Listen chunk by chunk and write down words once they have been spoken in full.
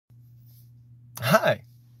Hi,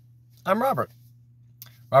 I'm Robert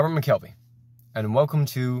McKelvey, and welcome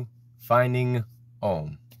to Finding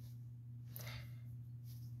Om.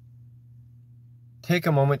 Take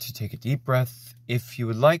a moment to take a deep breath if you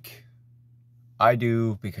would like. I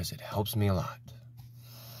do because it helps me a lot.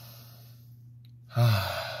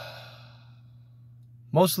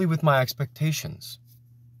 Mostly with my expectations.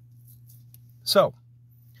 So,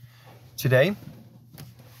 today,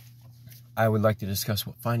 I would like to discuss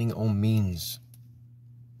what finding Om means.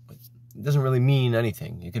 It doesn't really mean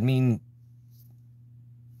anything. It could mean,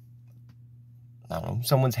 I don't know,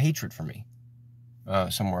 someone's hatred for me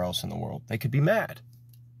somewhere else in the world. They could be mad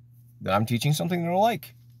that I'm teaching something they don't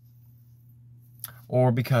like.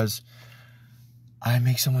 Or because I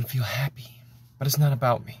make someone feel happy. But it's not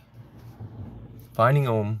about me. Finding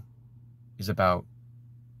Om is about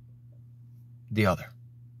the other.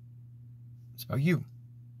 It's about you.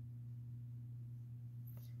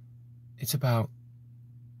 It's about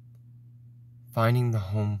finding the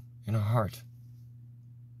home in our heart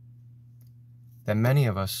that many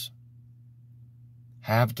of us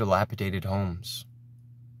have dilapidated homes.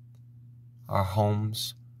 Our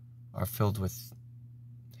homes are filled with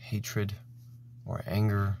hatred or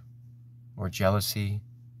anger or jealousy,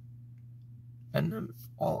 and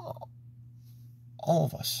all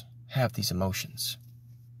of us have these emotions.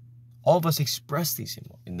 All of us express these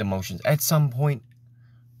emotions at some point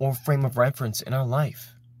or frame of reference in our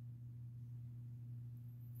life.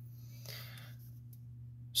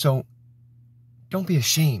 So, don't be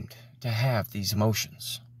ashamed to have these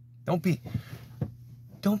emotions. Don't be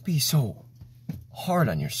so hard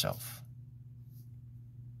on yourself.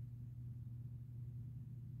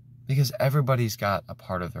 Because everybody's got a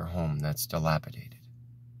part of their home that's dilapidated.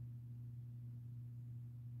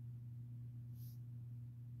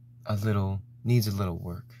 Needs a little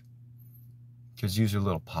work. Just use a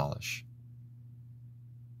little polish.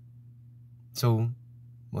 So,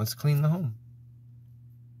 let's clean the home.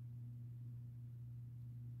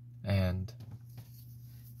 And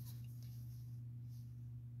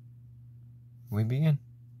we begin.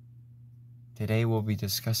 Today we'll be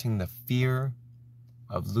discussing the fear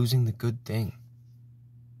of losing the good thing.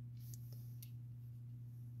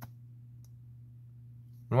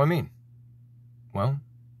 What do I mean? Well,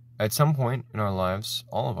 at some point in our lives,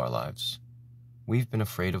 all of our lives, we've been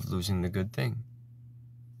afraid of losing the good thing.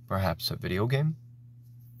 Perhaps a video game,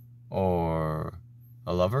 or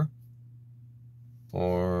a lover,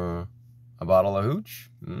 or a bottle of hooch.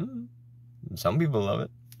 Some people love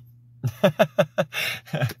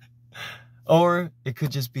it. Or it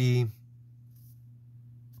could just be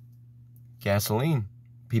gasoline.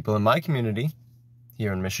 People in my community,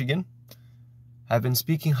 here in Michigan, have been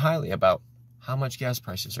speaking highly about how much gas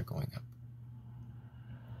prices are going up.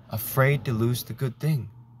 Afraid to lose the good thing.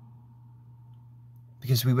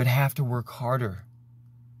 Because we would have to work harder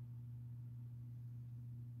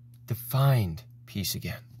to find peace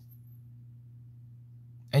again.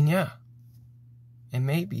 And yeah, it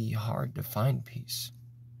may be hard to find peace,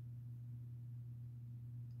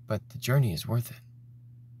 but the journey is worth it.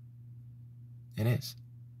 It is.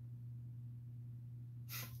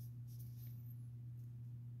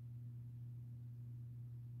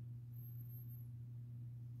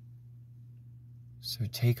 So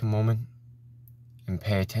take a moment and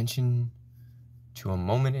pay attention to a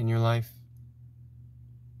moment in your life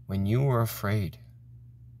when you were afraid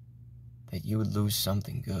that you would lose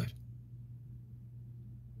something good.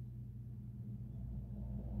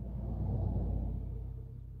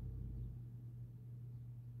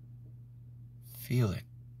 Feel it.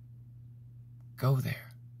 Go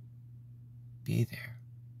there. Be there.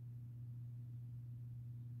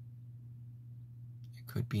 It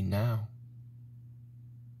could be now.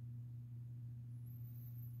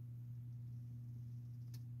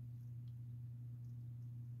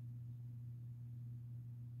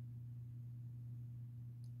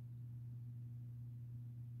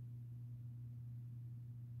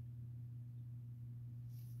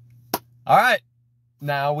 All right,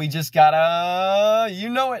 now we just gotta,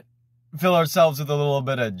 fill ourselves with a little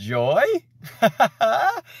bit of joy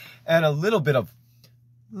and a little bit of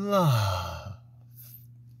love,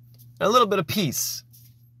 and a little bit of peace,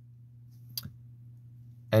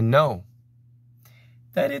 and know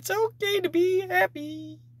that it's okay to be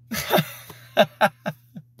happy.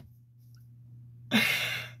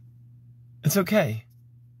 It's okay.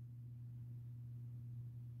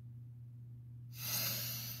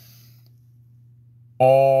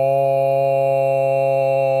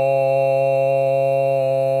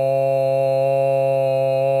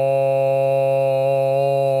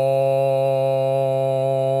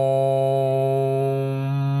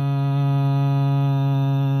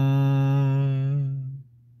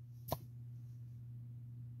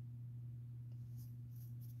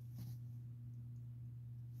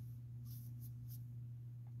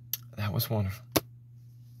 That was wonderful.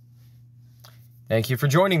 Thank you for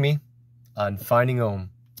joining me on Finding Home.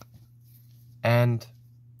 And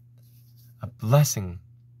a blessing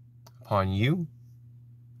upon you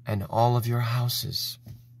and all of your houses.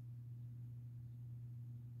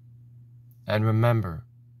 And remember,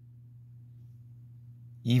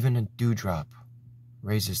 even a dewdrop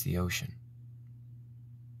raises the ocean.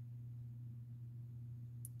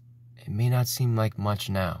 It may not seem like much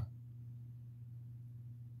now,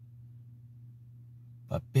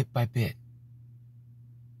 but bit by bit,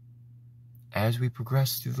 as we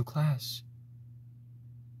progress through the class,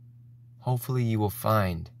 hopefully you will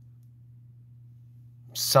find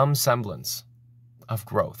some semblance of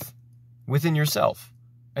growth within yourself.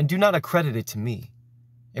 And do not accredit it to me.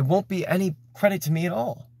 It won't be any credit to me at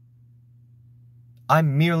all. I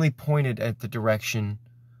merely pointed at the direction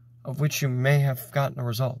of which you may have gotten a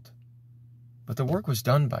result. But the work was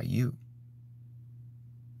done by you.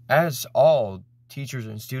 As all teachers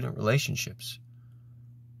and student relationships,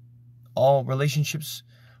 all relationships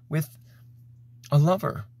with a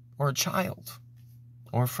lover or a child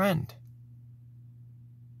or a friend,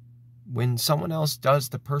 when someone else does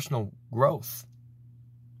the personal growth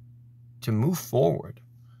to move forward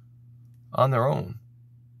on their own,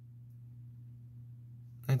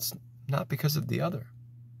 it's not because of the other.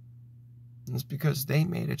 It's because they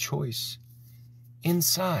made a choice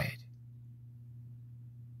inside.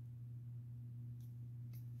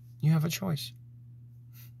 You have a choice.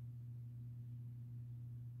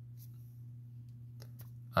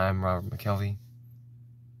 I'm Robert McKelvey.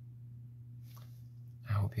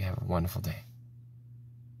 I hope you have a wonderful day.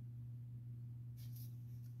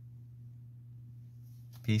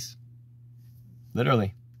 Peace.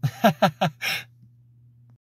 Literally.